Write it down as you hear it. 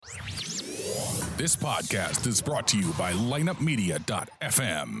This podcast is brought to you by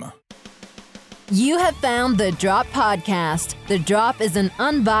lineupmedia.fm. You have found The Drop Podcast. The Drop is an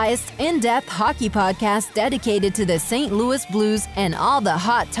unbiased, in-depth hockey podcast dedicated to the St. Louis Blues and all the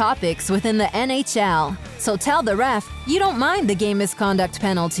hot topics within the NHL. So tell the ref you don't mind the game misconduct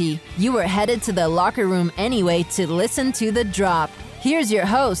penalty. You were headed to the locker room anyway to listen to The Drop. Here's your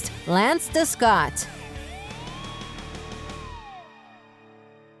host, Lance Descott.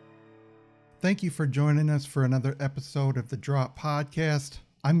 Thank you for joining us for another episode of The Drop Podcast.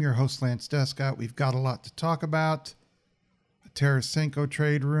 I'm your host, Lance Descott. We've got a lot to talk about. Tarasenko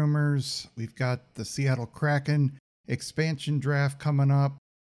trade rumors. We've got the Seattle Kraken expansion draft coming up.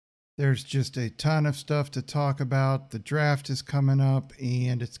 There's just a ton of stuff to talk about. The draft is coming up,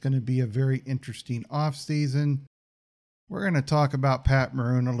 and it's going to be a very interesting offseason. We're going to talk about Pat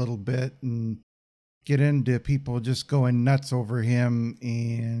Maroon a little bit and get into people just going nuts over him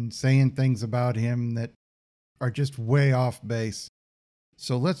and saying things about him that are just way off base.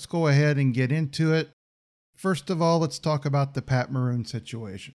 So let's go ahead and get into it. First of all, let's talk about the Pat Maroon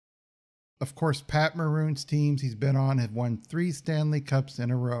situation. Of course, Pat Maroon's teams he's been on have won 3 Stanley Cups in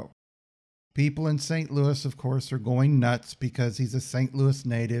a row. People in St. Louis, of course, are going nuts because he's a St. Louis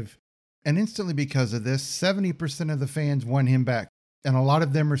native. And instantly because of this, 70% of the fans want him back. And a lot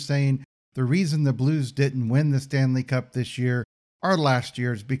of them are saying the reason the Blues didn't win the Stanley Cup this year or last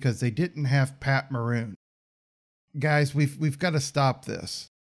year is because they didn't have Pat Maroon. Guys, we've got to stop this.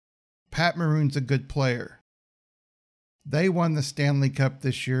 Pat Maroon's a good player. They won the Stanley Cup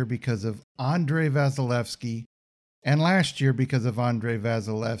this year because of Andrei Vasilevskiy, and last year because of Andrei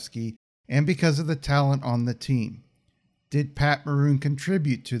Vasilevskiy, and because of the talent on the team. Did Pat Maroon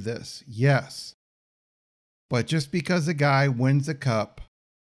contribute to this? Yes. But just because a guy wins a cup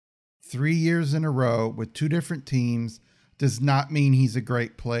 3 years in a row with 2 different teams does not mean he's a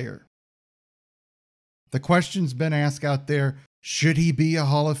great player. The question's been asked out there, should he be a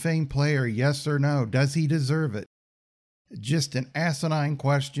Hall of Fame player? Yes or no? Does he deserve it? Just an asinine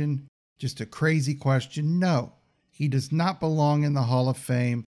question, just a crazy question. No, he does not belong in the Hall of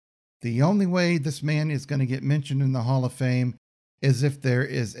Fame. The only way this man is going to get mentioned in the Hall of Fame is if there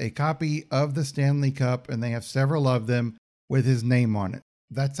is a copy of the Stanley Cup, and they have several of them with his name on it.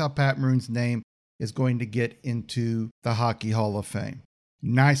 That's how Pat Maroon's name is going to get into the Hockey Hall of Fame.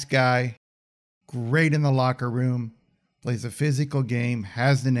 Nice guy. Great in the locker room, plays a physical game,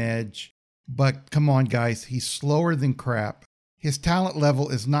 has an edge, but come on guys, he's slower than crap. His talent level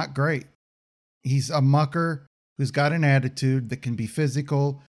is not great. He's a mucker who's got an attitude that can be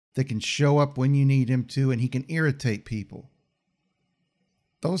physical, that can show up when you need him to, and he can irritate people.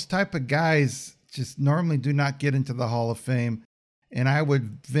 Those type of guys just normally do not get into the Hall of Fame, and I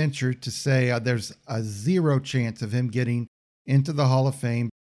would venture to say there's a 0 chance of him getting into the Hall of Fame.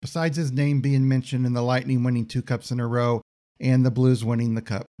 Besides his name being mentioned in the Lightning winning 2 cups in a row and the Blues winning the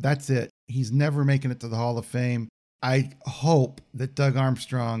cup. That's it. He's never making it to the Hall of Fame. I hope that Doug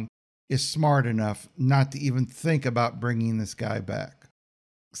Armstrong is smart enough not to even think about bringing this guy back.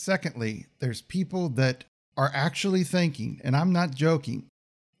 Secondly, there's people that are actually thinking, and I'm not joking,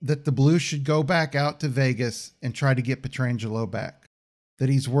 that the Blues should go back out to Vegas and try to get Pietrangelo back. That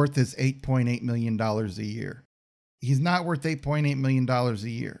he's worth his $8.8 million a year. He's not worth $8.8 million a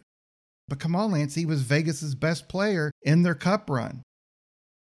year. But come on, Lance, he was Vegas's best player in their cup run.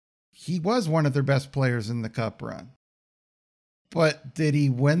 He was one of their best players in the cup run. But did he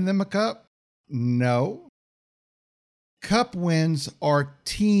win them a cup? No. Cup wins are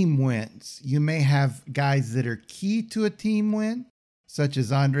team wins. You may have guys that are key to a team win, such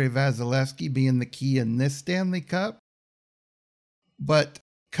as Andrei Vasilevskiy being the key in this Stanley Cup. But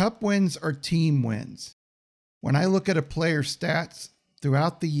cup wins are team wins. When I look at a player's stats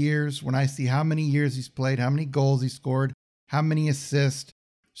throughout the years, when I see how many years he's played, how many goals he scored, how many assists,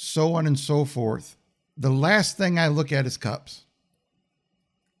 so on and so forth, the last thing I look at is cups.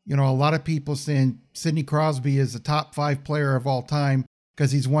 You know, a lot of people saying Sidney Crosby is a top 5 player of all time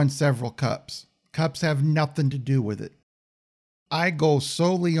because he's won several cups. Cups have nothing to do with it. I go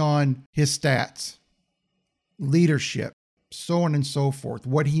solely on his stats, leadership, so on and so forth,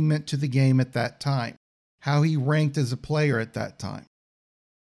 what he meant to the game at that time. How he ranked as a player at that time.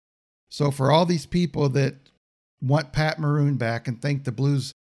 So for all these people that want Pat Maroon back and think the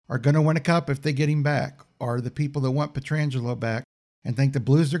Blues are going to win a cup if they get him back, or the people that want Pietrangelo back and think the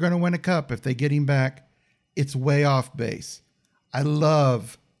Blues are going to win a cup if they get him back, it's way off base. I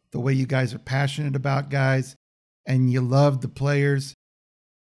love the way you guys are passionate about guys and you love the players,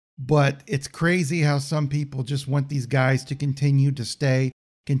 but it's crazy how some people just want these guys to continue to stay,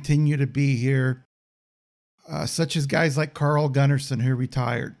 continue to be here. Such as guys like Carl Gunnarsson, who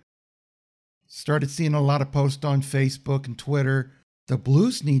retired. Started seeing a lot of posts on Facebook and Twitter. The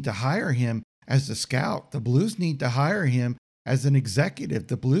Blues need to hire him as a scout. The Blues need to hire him as an executive.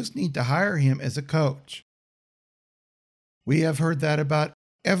 The Blues need to hire him as a coach. We have heard that about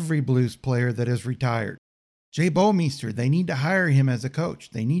every Blues player that has retired. Jay Bouwmeester, they need to hire him as a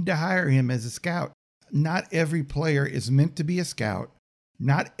coach. They need to hire him as a scout. Not every player is meant to be a scout.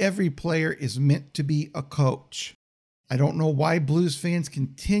 Not every player is meant to be a coach. I don't know why Blues fans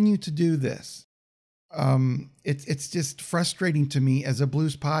continue to do this. It's just frustrating to me as a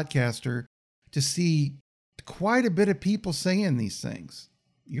Blues podcaster to see quite a bit of people saying these things.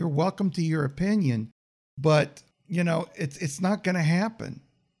 You're welcome to your opinion, but it's not going to happen.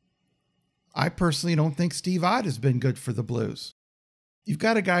 I personally don't think Steve Ott has been good for the Blues. You've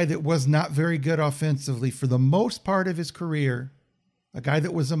got a guy that was not very good offensively for the most part of his career, a guy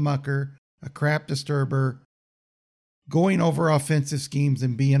that was a mucker, a crap disturber, going over offensive schemes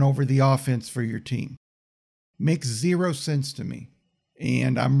and being over the offense for your team. Makes zero sense to me.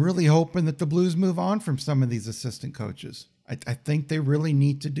 And I'm really hoping that the Blues move on from some of these assistant coaches. I think they really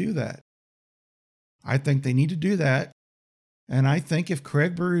need to do that. I think they need to do that. And I think if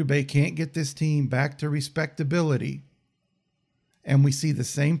Craig Berube can't get this team back to respectability, and we see the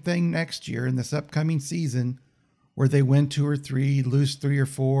same thing next year in this upcoming season, where they win 2 or 3, lose 3 or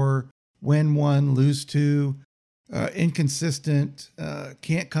 4, win 1, lose 2, inconsistent,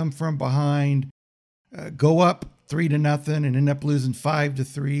 can't come from behind, go up 3-0 and end up losing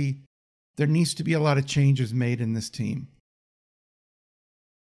 5-3. There needs to be a lot of changes made in this team.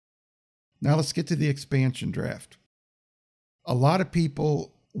 Now let's get to the expansion draft. A lot of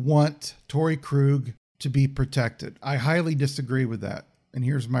people want Torrey Krug to be protected. I highly disagree with that, and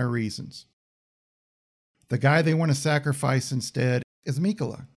here's my reasons. The guy they want to sacrifice instead is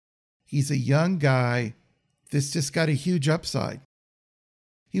Mikkola. He's a young guy that's just got a huge upside.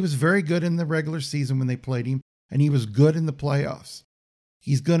 He was very good in the regular season when they played him, and he was good in the playoffs.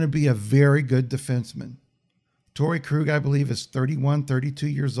 He's going to be a very good defenseman. Torrey Krug, I believe, is 31, 32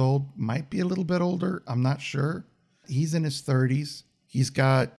 years old. Might be a little bit older. I'm not sure. He's in his 30s. He's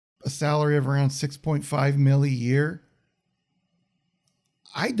got a salary of around $6.5 million a year.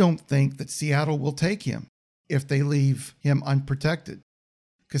 I don't think that Seattle will take him if they leave him unprotected,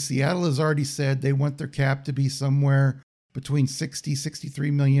 because Seattle has already said they want their cap to be somewhere between 60,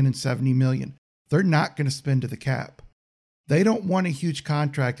 63 million and 70 million. They're not going to spend to the cap. They don't want a huge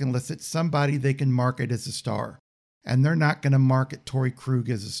contract unless it's somebody they can market as a star. And they're not going to market Torrey Krug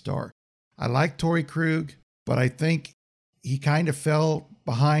as a star. I like Torrey Krug, but I think he kind of fell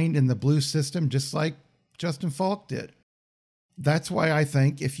behind in the Blues system just like Justin Falk did. That's why I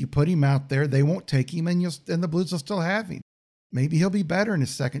think if you put him out there, they won't take him and the Blues will still have him. Maybe he'll be better in his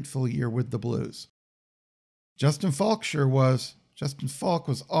second full year with the Blues. Justin Falk sure was. Justin Falk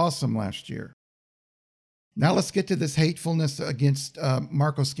was awesome last year. Now let's get to this hatefulness against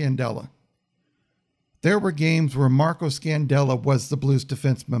Marco Scandella. There were games where Marco Scandella was the Blues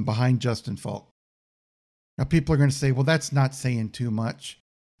defenseman behind Justin Falk. Now people are going to say, well, that's not saying too much.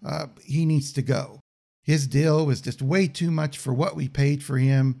 He needs to go. His deal was just way too much for what we paid for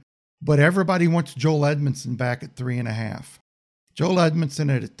him. But everybody wants Joel Edmondson back at 3.5. Joel Edmondson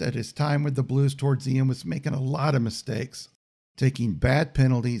at his time with the Blues towards the end was making a lot of mistakes, taking bad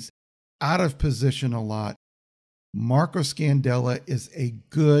penalties, out of position a lot. Marco Scandella is a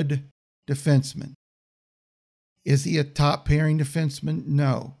good defenseman. Is he a top pairing defenseman?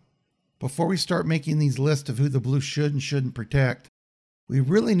 No. Before we start making these lists of who the Blues should and shouldn't protect, we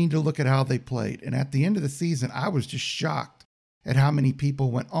really need to look at how they played. And at the end of the season, I was just shocked at how many people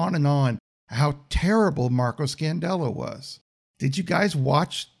went on how terrible Marco Scandella was. Did you guys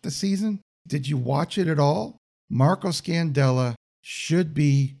watch the season? Did you watch it at all? Marco Scandella should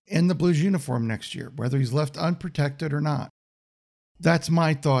be in the Blues uniform next year, whether he's left unprotected or not. That's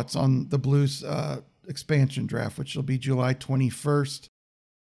my thoughts on the Blues expansion draft, which will be July 21st.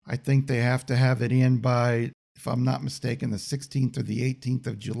 I think they have to have it in by, if I'm not mistaken, the 16th or the 18th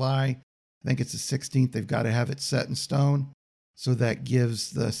of July. I think it's the 16th. They've got to have it set in stone. So that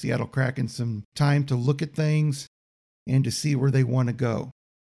gives the Seattle Kraken some time to look at things and to see where they want to go.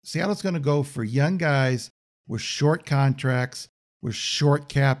 Seattle's going to go for young guys with short contracts, with short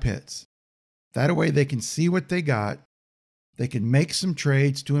cap hits. That way they can see what they got. They can make some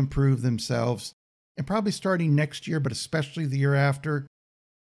trades to improve themselves. And probably starting next year, but especially the year after,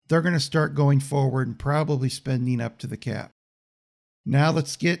 they're going to start going forward and probably spending up to the cap. Now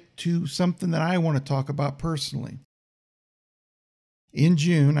let's get to something that I want to talk about personally. In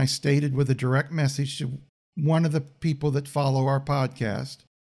June, I stated with a direct message to one of the people that follow our podcast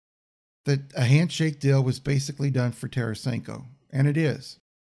that a handshake deal was basically done for Tarasenko. And it is.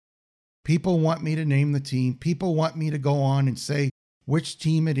 People want me to name the team. People want me to go on and say which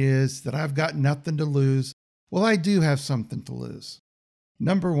team it is, that I've got nothing to lose. Well, I do have something to lose.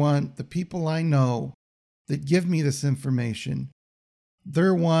 Number one, the people I know that give me this information,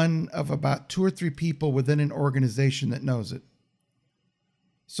 they're one of about 2 or 3 people within an organization that knows it.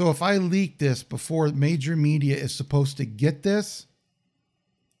 So if I leak this before major media is supposed to get this,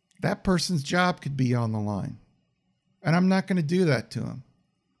 that person's job could be on the line. And I'm not going to do that to them.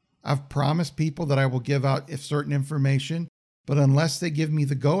 I've promised people that I will give out if certain information, but unless they give me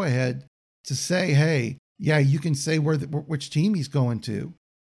the go-ahead to say, hey, yeah, you can say which team he's going to,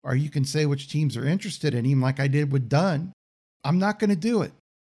 or you can say which teams are interested in him like I did with Dunn, I'm not going to do it.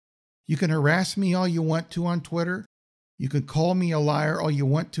 You can harass me all you want to on Twitter. You can call me a liar all you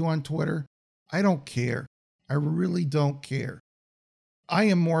want to on Twitter. I don't care. I really don't care. I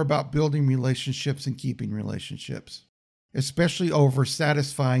am more about building relationships and keeping relationships, especially over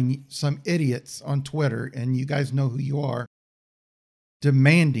satisfying some idiots on Twitter, and you guys know who you are,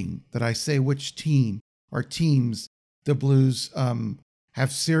 demanding that I say which team or teams the Blues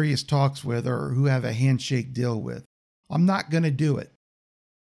have serious talks with or who have a handshake deal with. I'm not going to do it.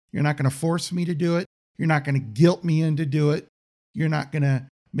 You're not going to force me to do it. You're not going to guilt me into do it. You're not going to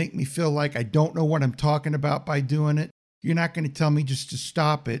make me feel like I don't know what I'm talking about by doing it. You're not going to tell me just to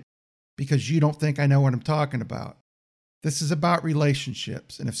stop it because you don't think I know what I'm talking about. This is about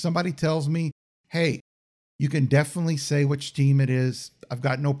relationships. And if somebody tells me, hey, you can definitely say which team it is, I've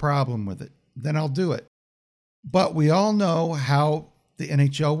got no problem with it, then I'll do it. But we all know how the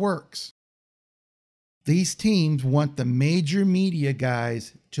NHL works. These teams want the major media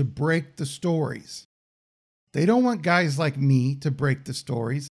guys to break the stories. They don't want guys like me to break the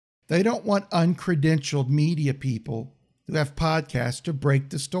stories. They don't want uncredentialed media people who have podcasts to break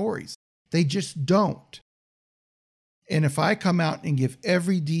the stories. They just don't. And if I come out and give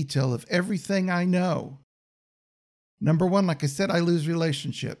every detail of everything I know, number one, like I said, I lose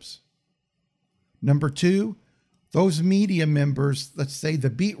relationships. Number two, those media members, let's say the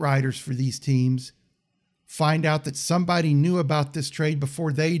beat writers for these teams, find out that somebody knew about this trade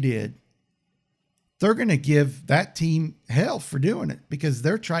before they did. They're going to give that team hell for doing it because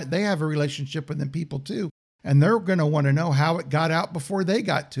they have a relationship with them people too. And they're going to want to know how it got out before they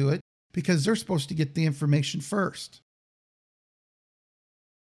got to it because they're supposed to get the information first.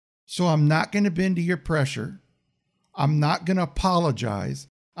 So I'm not going to bend to your pressure. I'm not going to apologize.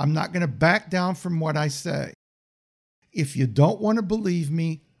 I'm not going to back down from what I say. If you don't want to believe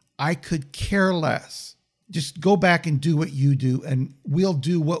me, I could care less. Just go back and do what you do, and we'll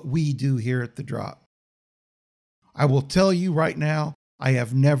do what we do here at The Drop. I will tell you right now, I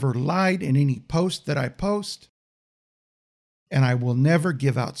have never lied in any post that I post, and I will never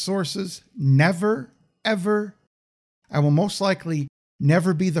give out sources. Never, ever. I will most likely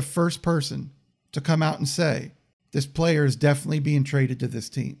never be the first person to come out and say, this player is definitely being traded to this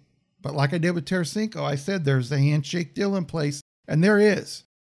team. But like I did with Tarasenko, I said there's a handshake deal in place, and there is.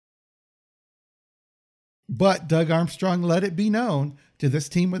 But Doug Armstrong let it be known to this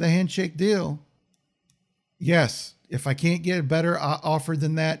team with a handshake deal, yes, if I can't get a better offer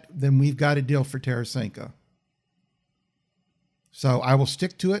than that, then we've got a deal for Tarasenko. So I will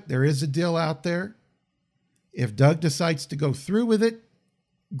stick to it. There is a deal out there. If Doug decides to go through with it,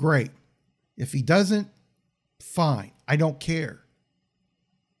 great. If he doesn't, fine. I don't care.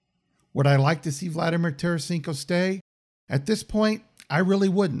 Would I like to see Vladimir Tarasenko stay? At this point, I really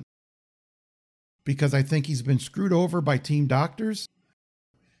wouldn't. Because I think he's been screwed over by team doctors.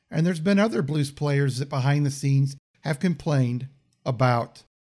 And there's been other Blues players that behind the scenes have complained about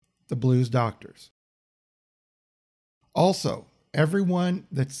the Blues doctors. Also, everyone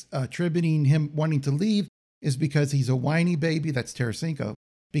that's attributing him wanting to leave is because he's a whiny baby, that's Tarasenko,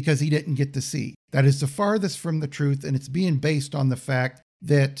 because he didn't get to see. That is the farthest from the truth, and it's being based on the fact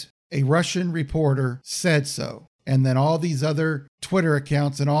that a Russian reporter said so. And then all these other Twitter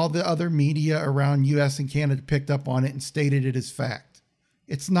accounts and all the other media around US and Canada picked up on it and stated it as fact.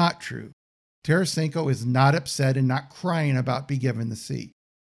 It's not true. Tarasenko is not upset and not crying about being given the C.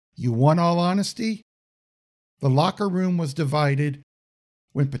 You want all honesty? The locker room was divided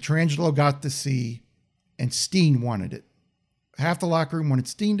when Pietrangelo got the C and Steen wanted it. Half the locker room wanted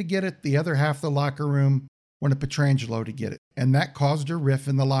Steen to get it. The other half of the locker room wanted Pietrangelo to get it. And that caused a rift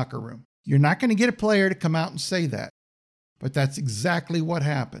in the locker room. You're not going to get a player to come out and say that. But that's exactly what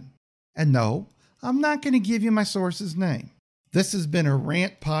happened. And no, I'm not going to give you my source's name. This has been a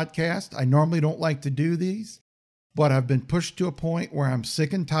rant podcast. I normally don't like to do these, but I've been pushed to a point where I'm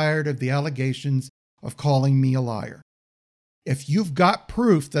sick and tired of the allegations of calling me a liar. If you've got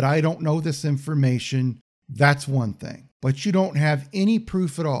proof that I don't know this information, that's one thing. But you don't have any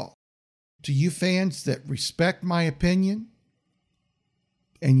proof at all. To you fans that respect my opinion,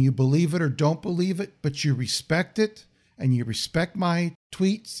 and you believe it or don't believe it, but you respect it, and you respect my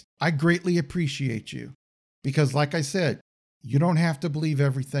tweets, I greatly appreciate you. Because like I said, you don't have to believe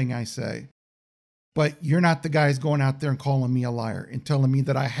everything I say. But you're not the guys going out there and calling me a liar and telling me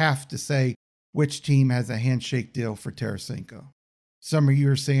that I have to say which team has a handshake deal for Tarasenko. Some of you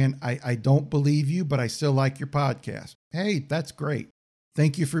are saying, I don't believe you, but I still like your podcast. Hey, that's great.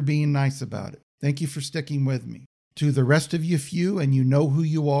 Thank you for being nice about it. Thank you for sticking with me. To the rest of you few, and you know who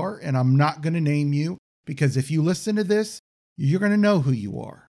you are, and I'm not going to name you, because if you listen to this, you're going to know who you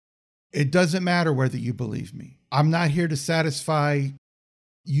are. It doesn't matter whether you believe me. I'm not here to satisfy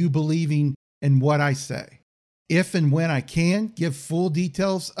you believing in what I say. If and when I can give full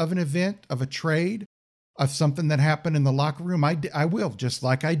details of an event, of a trade, of something that happened in the locker room, I will, just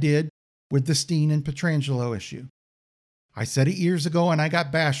like I did with the Steen and Pietrangelo issue. I said it years ago and I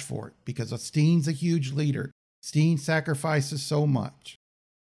got bashed for it because Steen's a huge leader. Steen sacrifices so much.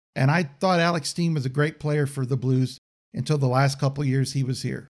 And I thought Alex Steen was a great player for the Blues until the last couple of years he was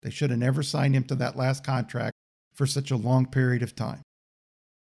here. They should have never signed him to that last contract for such a long period of time.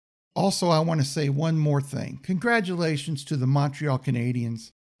 Also, I want to say one more thing. Congratulations to the Montreal Canadiens.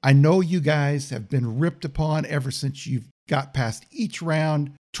 I know you guys have been ripped upon ever since you've got past each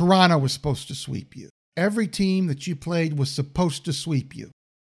round. Toronto was supposed to sweep you. Every team that you played was supposed to sweep you.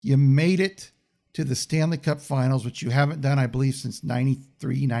 You made it to the Stanley Cup Finals, which you haven't done, I believe, since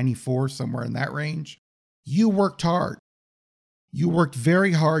 93, 94, somewhere in that range. You worked hard. You worked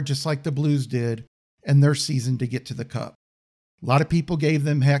very hard, just like the Blues did in their season to get to the Cup. A lot of people gave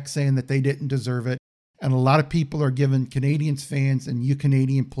them heck saying that they didn't deserve it. And a lot of people are giving Canadiens fans and you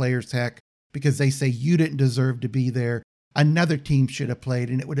Canadian players heck because they say you didn't deserve to be there. Another team should have played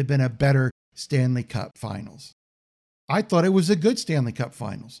and it would have been a better Stanley Cup Finals. I thought it was a good Stanley Cup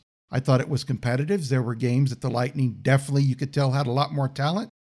Finals. I thought it was competitive. There were games that the Lightning definitely, you could tell, had a lot more talent.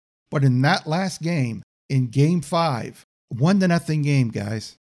 But in that last game, in Game 5, 1-0 game,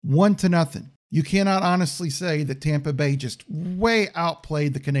 guys. 1-0. You cannot honestly say that Tampa Bay just way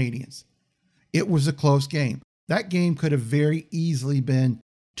outplayed the Canadiens. It was a close game. That game could have very easily been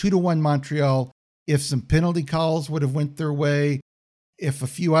 2-1 Montreal if some penalty calls would have went their way, if a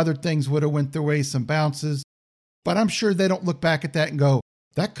few other things would have went their way, some bounces. But I'm sure they don't look back at that and go,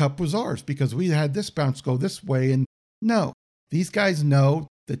 that cup was ours because we had this bounce go this way. And no, these guys know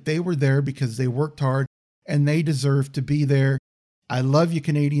that they were there because they worked hard and they deserve to be there. I love you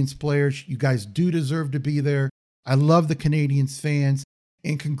Canadiens players. You guys do deserve to be there. I love the Canadiens fans.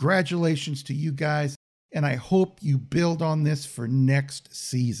 And congratulations to you guys. And I hope you build on this for next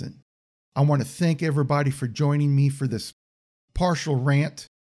season. I want to thank everybody for joining me for this partial rant,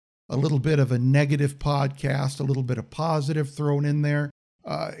 a little bit of a negative podcast, a little bit of positive thrown in there.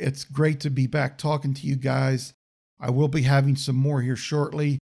 It's great to be back talking to you guys. I will be having some more here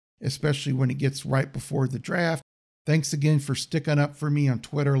shortly, especially when it gets right before the draft. Thanks again for sticking up for me on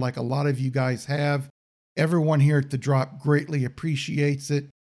Twitter like a lot of you guys have. Everyone here at The Drop greatly appreciates it.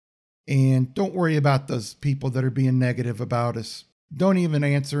 And don't worry about those people that are being negative about us. Don't even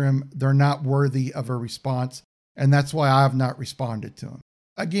answer them. They're not worthy of a response. And that's why I have not responded to them.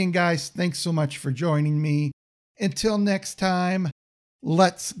 Again, guys, thanks so much for joining me. Until next time,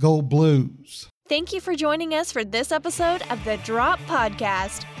 let's go Blues. Thank you for joining us for this episode of The Drop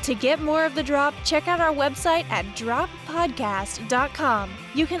Podcast. To get more of The Drop, check out our website at droppodcast.com.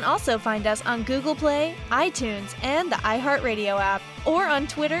 You can also find us on Google Play, iTunes, and the iHeartRadio app, or on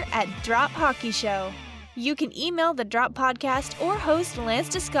Twitter at Drop Hockey Show. You can email The Drop Podcast or host Lance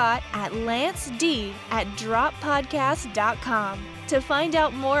DeScott at lanced@droppodcast.com. To find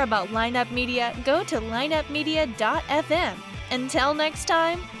out more about Lineup Media, go to lineupmedia.fm. Until next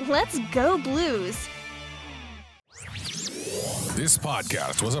time, let's go Blues. This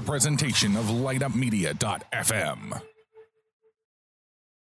podcast was a presentation of lineupmedia.fm.